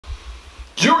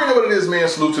You already know what it is, man.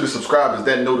 Salute to the subscribers,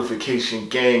 that notification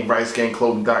gang,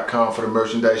 RiceGangClothing.com for the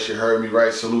merchandise. You heard me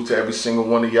right. Salute to every single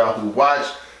one of y'all who watch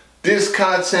this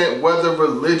content, whether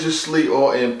religiously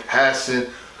or in passing.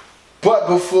 But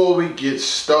before we get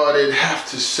started, have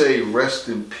to say rest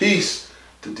in peace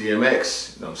to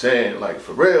DMX. You know what I'm saying? Like,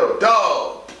 for real,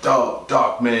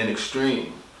 dark man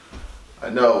extreme. I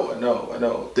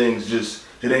know. Things just,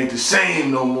 it ain't the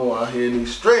same no more out here in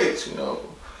these streets, you know.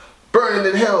 Burning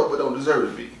in hell, but don't deserve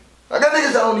to be. I got niggas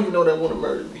I don't even know that want to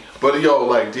murder me. But yo,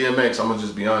 like DMX, I'm gonna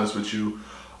just be honest with you.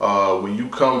 When you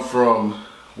come from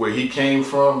where he came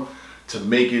from to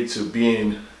make it to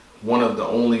being one of the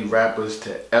only rappers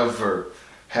to ever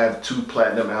have 2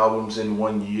 platinum albums in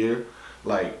 1 year,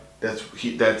 like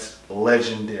that's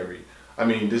legendary. I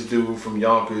mean, this dude from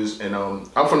Yonkers, and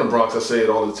I'm from the Bronx. I say it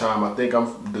all the time. I think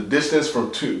the distance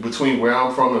between where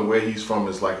I'm from and where he's from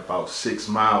is like about 6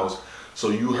 miles. So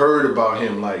you heard about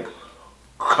him like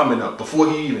coming up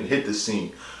before he even hit the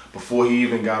scene, before he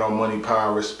even got on Money,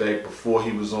 Power, Respect, before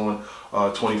he was on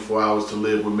 24 Hours to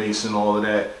Live with Mason, all of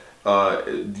that.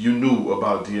 You knew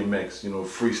about DMX, you know,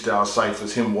 freestyle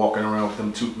ciphers, him walking around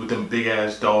with them big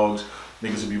ass dogs.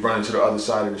 Niggas would be running to the other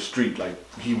side of the street, like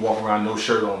he walking around no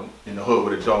shirt on in the hood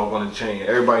with a dog on a chain.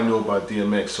 Everybody knew about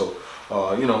DMX. So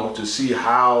you know, to see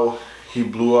how he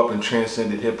blew up and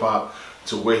transcended hip hop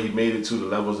to where he made it to, the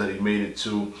levels that he made it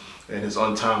to, and his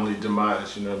untimely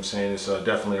demise, you know what I'm saying? It's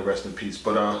definitely a rest in peace.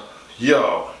 But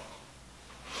yo,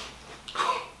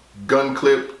 gun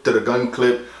clip to the gun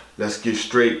clip. Let's get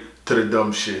straight to the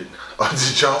dumb shit.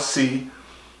 Did y'all see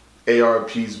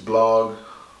ARP's blog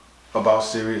about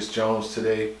Serius Jones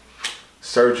today?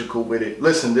 Surgical with it.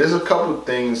 Listen, there's a couple of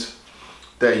things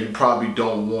that you probably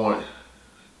don't want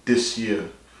this year.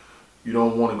 You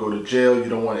don't want to go to jail, you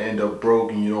don't want to end up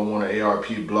broke, and you don't want an ARP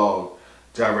blog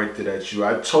directed at you.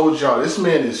 I told y'all, this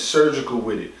man is surgical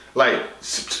with it. Like,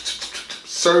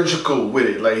 surgical with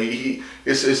it. Like,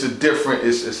 it's a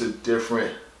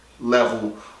different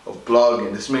level of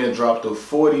blogging. This man dropped a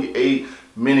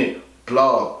 48-minute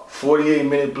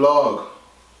blog,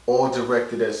 all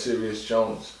directed at Serius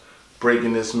Jones,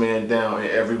 breaking this man down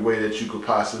in every way that you could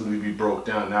possibly be broke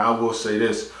down. Now, I will say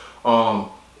this,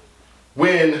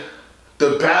 when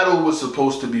the battle was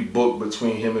supposed to be booked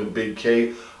between him and Big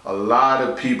K, a lot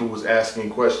of people was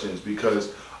asking questions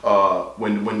because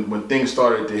when things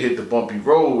started to hit the bumpy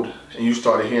road and you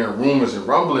started hearing rumors and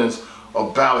rumblings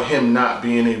about him not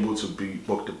being able to be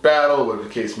booked the battle, whatever the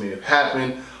case may have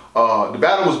happened. The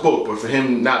battle was booked, but for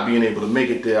him not being able to make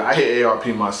it there, I hit ARP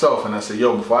myself and I said,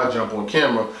 yo, before I jump on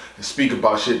camera and speak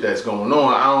about shit that's going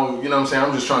on, I don't, you know what I'm saying,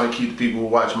 I'm just trying to keep the people who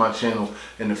watch my channel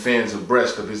and the fans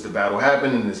abreast of, is the battle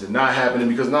happening, is it not happening,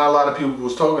 because not a lot of people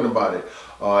was talking about it.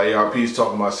 ARP's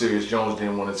talking about Serius Jones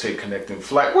didn't want to take connecting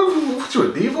flight. What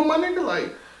you a diva, my nigga?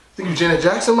 Like, think you Janet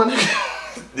Jackson, my nigga?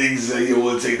 Niggas say you don't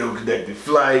want to take no connecting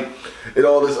flight and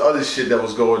all this other shit that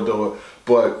was going on.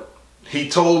 But he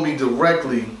told me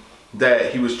directly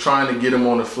that he was trying to get him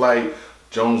on the flight.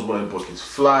 Jones wouldn't book his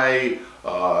flight.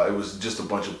 It was just a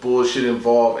bunch of bullshit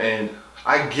involved. And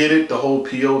I get it, the whole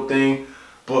PO thing,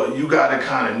 but you gotta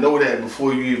kind of know that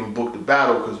before you even book the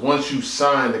battle, because once you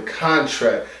sign the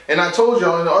contract, and I told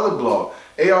y'all in the other blog,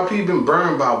 ARP been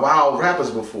burned by wild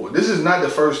rappers before. This is not the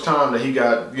first time that he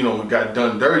got, you know, got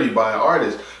done dirty by an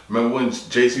artist. Remember when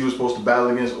JC was supposed to battle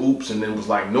against Oops and then was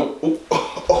like, nope,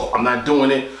 I'm not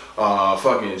doing it.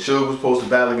 Fucking Suge was supposed to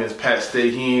battle against Pat Stay,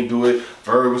 he ain't do it.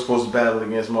 Bird was supposed to battle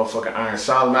against motherfucking Iron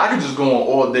Solomon. I could just go on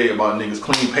all day about niggas.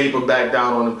 Clean paper backed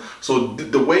out on him. So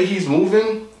the way he's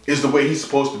moving is the way he's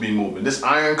supposed to be moving. This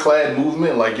ironclad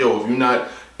movement, like, yo, if you're not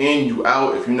in, you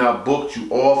out. If you're not booked, you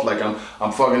off. Like,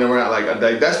 I'm fucking around. Like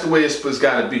that's the way it's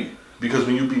gotta be. Because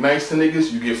when you be nice to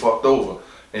niggas, you get fucked over.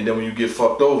 And then when you get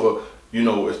fucked over, you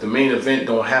know, if the main event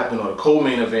don't happen or the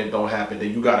co-main event don't happen,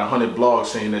 then you got 100 blogs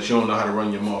saying that you don't know how to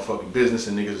run your motherfucking business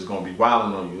and niggas is gonna be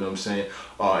wilding on you, you know what I'm saying?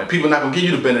 And people not gonna give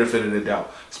you the benefit of the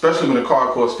doubt. Especially when the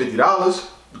car costs $50.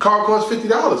 The car costs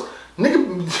 $50.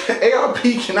 Nigga, ARP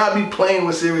cannot be playing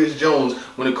with Serius Jones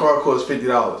when the car costs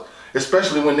 $50.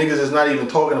 Especially when niggas is not even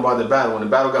talking about the battle. When the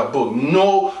battle got booked,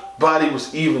 nobody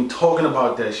was even talking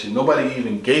about that shit. Nobody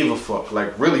even gave a fuck.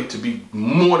 Like, really, to be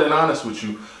more than honest with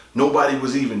you, nobody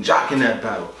was even jocking that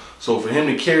battle. So for him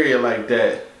to carry it like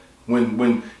that,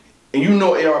 and you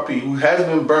know ARP, who has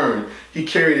been burned, he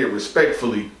carried it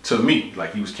respectfully to me.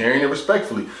 Like, he was carrying it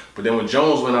respectfully. But then when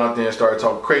Jones went out there and started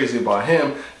talking crazy about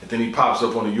him, and then he pops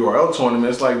up on the URL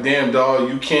tournament, it's like, damn, dog,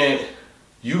 you can't,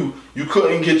 you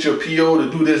couldn't get your PO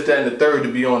to do this, that, and the third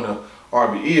to be on the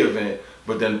RBE event.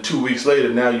 But then 2 weeks later,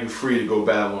 now you're free to go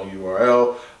battle on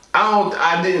URL.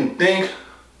 I didn't think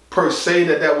per se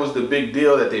that was the big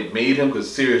deal that they made him, because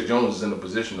Serius Jones is in a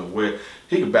position of where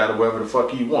he can battle wherever the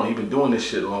fuck he want. He been doing this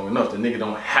shit long enough. The nigga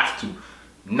don't have to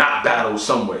not battle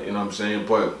somewhere, you know what I'm saying?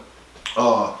 But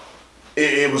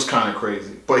it was kind of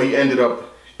crazy. But he ended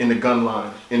up in the gun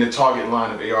line, in the target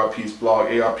line of ARP's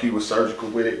blog. ARP was surgical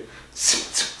with it.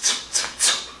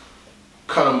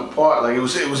 Cut him apart. Like it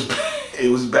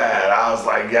was bad. I was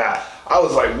like, yeah. I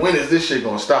was like, when is this shit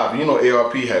gonna stop? You know,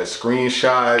 ARP had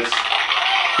screenshots.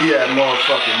 He had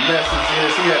motherfucking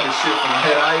messages. He had the shit from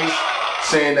Head Ice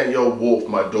saying that, yo, Wolf,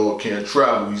 my dog can't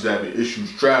travel. He's having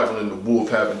issues traveling. The Wolf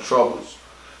having troubles.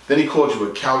 Then he called you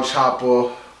a couch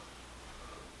hopper.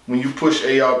 When you push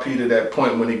ARP to that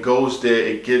point, when it goes there,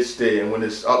 it gets there. And when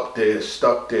it's up there, it's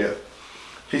stuck there.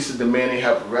 He said the man ain't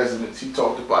have a residence. He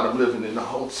talked about him living in a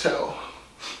hotel.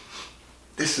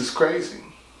 This is crazy.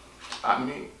 I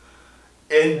mean,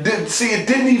 and see, it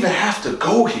didn't even have to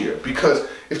go here, because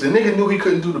if the nigga knew he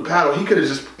couldn't do the battle, he could have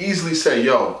just easily said,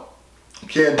 yo,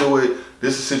 can't do it.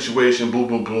 This is a situation, boom,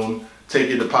 boom, boom. Take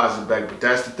your deposit back. But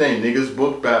that's the thing. Niggas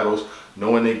book battles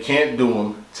knowing they can't do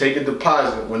them. Take a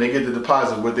deposit. When they get the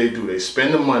deposit, what they do? They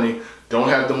spend the money, don't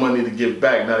have the money to give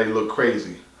back. Now they look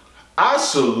crazy. I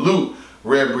salute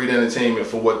Rare Breed Entertainment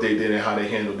for what they did and how they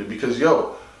handled it. Because,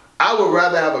 yo, I would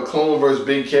rather have a clone versus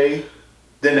Big K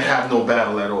than to have no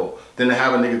battle at all. Than to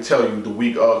have a nigga tell you the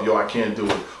week of, yo, I can't do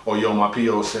it. Or, yo, my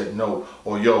PO said no.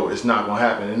 Or, yo, it's not going to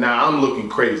happen. And now I'm looking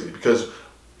crazy because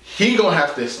he going to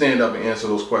have to stand up and answer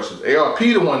those questions. ARP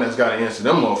the one that's got to answer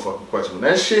them motherfucking questions. When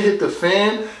that shit hit the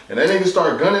fan and that nigga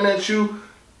start gunning at you,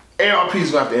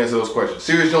 ARP's gonna have to answer those questions.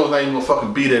 Serius Jones not even gonna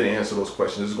fucking be there to answer those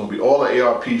questions. It's gonna be all the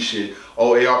ARP shit.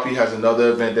 Oh, ARP has another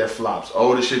event that flops.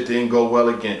 Oh, the shit didn't go well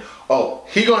again. Oh,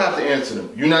 he gonna have to answer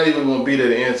them. You're not even gonna be there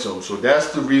to answer them. So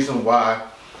that's the reason why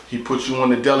he put you on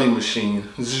the deli machine.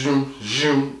 Zoom,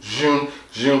 zoom, zoom,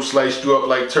 zoom, sliced you up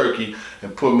like turkey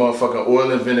and put motherfucking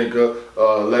oil and vinegar,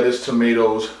 lettuce,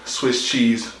 tomatoes, Swiss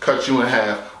cheese, cut you in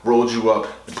half, rolled you up,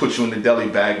 and put you in the deli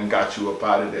bag and got you up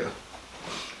out of there.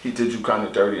 He did you kind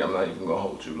of dirty. I'm not even gonna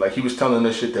hold you. Like, he was telling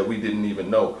us shit that we didn't even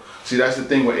know. See, that's the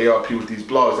thing with ARP with these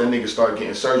blogs. That nigga started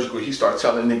getting surgical. He started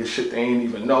telling niggas shit they ain't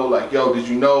even know. Like, yo, did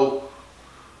you know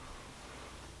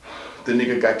the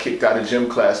nigga got kicked out of gym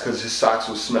class because his socks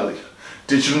was smelly?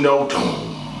 Did you know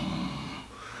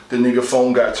the nigga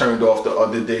phone got turned off the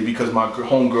other day because my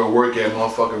homegirl work at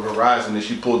motherfucking Verizon and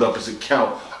she pulled up his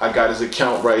account. I got his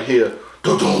account right here.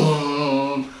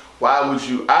 Why would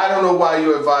you? I don't know why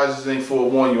your advisors ain't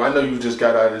forewarn you. I know you just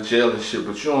got out of jail and shit,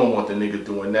 but you don't want the nigga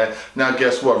doing that. Now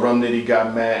guess what? Rum Nitty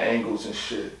got mad angles and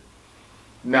shit.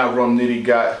 Now Rum Nitty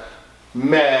got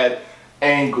mad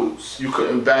angles. You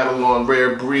couldn't battle on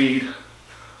Rare Breed.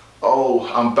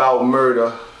 Oh, I'm about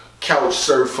murder. Couch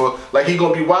surfer. Like, he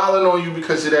gonna be wilding on you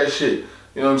because of that shit.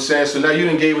 You know what I'm saying? So now you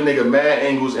done gave a nigga mad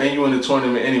angles and you in the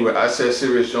tournament anyway. I said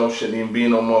Serius Jones shouldn't even be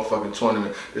in no motherfucking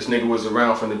tournament. This nigga was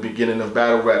around from the beginning of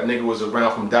battle rap. Nigga was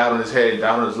around from dot on his head,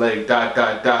 dot on his leg, dot,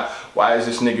 dot, dot. Why is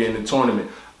this nigga in the tournament?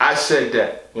 I said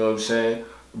that, you know what I'm saying?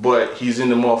 But he's in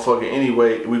the motherfucker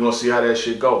anyway. We gonna see how that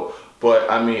shit go. But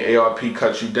I mean, ARP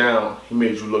cut you down. He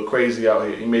made you look crazy out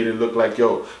here. He made it look like,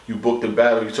 yo, you booked the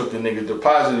battle, you took the nigga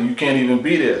deposit and you can't even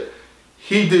be there.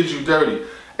 He did you dirty.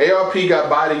 ARP got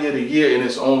body of the year and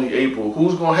it's only April.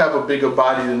 Who's gonna have a bigger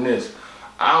body than this?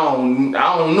 I don't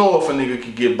know if a nigga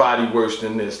could get body worse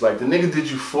than this. Like, the nigga did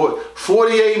you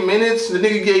 48 minutes. The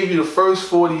nigga gave you the first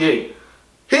 48.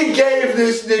 He gave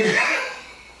this nigga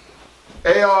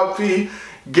ARP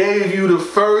gave you the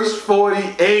first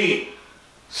 48.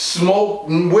 Smoke.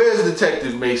 Where's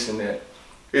Detective Mason at?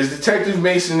 Is Detective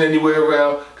Mason anywhere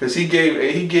around? Cause he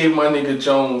gave my nigga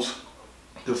Jones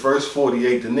the first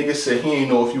 48. The nigga said he ain't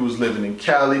know if you was living in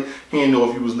Cali. He ain't know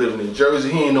if you was living in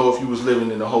Jersey. He ain't know if you was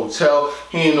living in a hotel.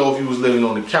 He ain't know if you was living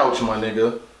on the couch, my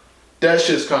nigga. That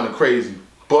shit's kind of crazy.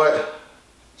 But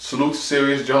salute to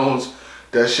Serius Jones.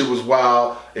 That shit was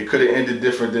wild. It could have ended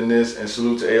different than this. And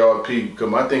salute to ARP. Because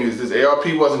my thing is this, ARP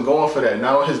wasn't going for that.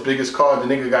 Not on his biggest card.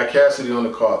 The nigga got Cassidy on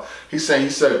the card. He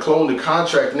said clone the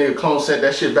contract. The nigga clone sent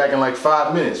that shit back in like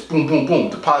 5 minutes. Boom, boom, boom.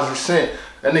 Deposit sent.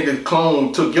 That nigga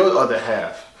clone took your other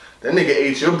half. That nigga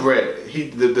ate your bread.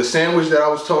 The sandwich that I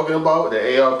was talking about,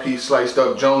 the ARP sliced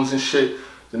up Jones and shit,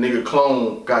 the nigga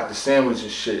clone got the sandwich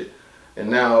and shit. And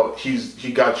now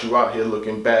he got you out here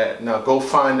looking bad. Now go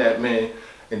find that man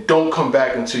and don't come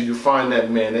back until you find that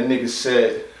man. That nigga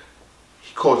said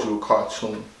he called you a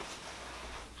cartoon.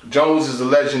 Jones is a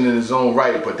legend in his own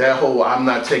right, but that whole I'm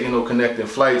not taking no connecting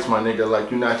flights, my nigga,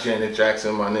 like, you're not Janet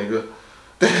Jackson, my nigga.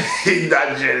 He's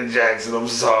not Janet Jackson, I'm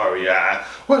sorry.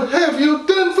 What have you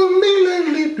done for me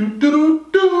lately? Do do do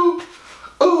do.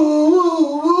 Ooh,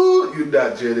 ooh, ooh. You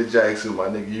not Janet Jackson, my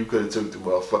nigga. You could have took the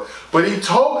motherfucker. But he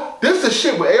told, this the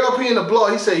shit with ARP in the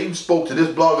blog. He said he spoke to this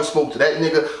blogger, spoke to that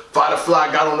nigga. Vada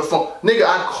got on the phone. Nigga,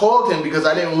 I called him because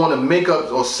I didn't want to make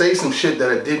up or say some shit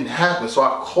that it didn't happen. So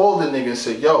I called the nigga and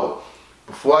said, yo,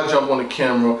 before I jump on the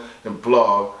camera and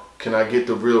blog, can I get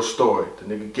the real story? The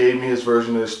nigga gave me his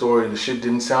version of the story and the shit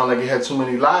didn't sound like it had too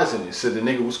many lies in it. Said the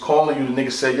nigga was calling you, the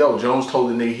nigga said, yo, Jones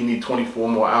told the nigga he need 24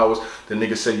 more hours. The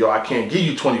nigga said, yo, I can't give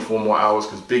you 24 more hours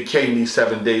because Big K needs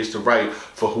 7 days to write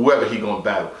for whoever he gonna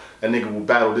battle. That nigga will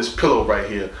battle this pillow right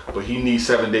here, but he needs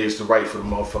 7 days to write for the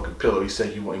motherfucking pillow. He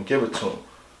said you wouldn't give it to him.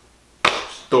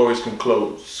 Stories can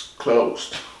close.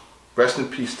 Closed. Rest in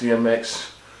peace,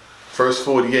 DMX. First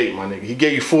 48, my nigga. He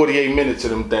gave you 48 minutes of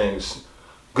them things.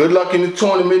 Good luck in the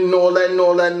tournament and all that and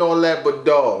all that and all that, but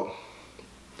dog,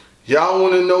 y'all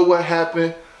want to know what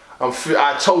happened?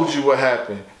 I told you what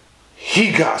happened.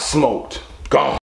 He got smoked. Gone.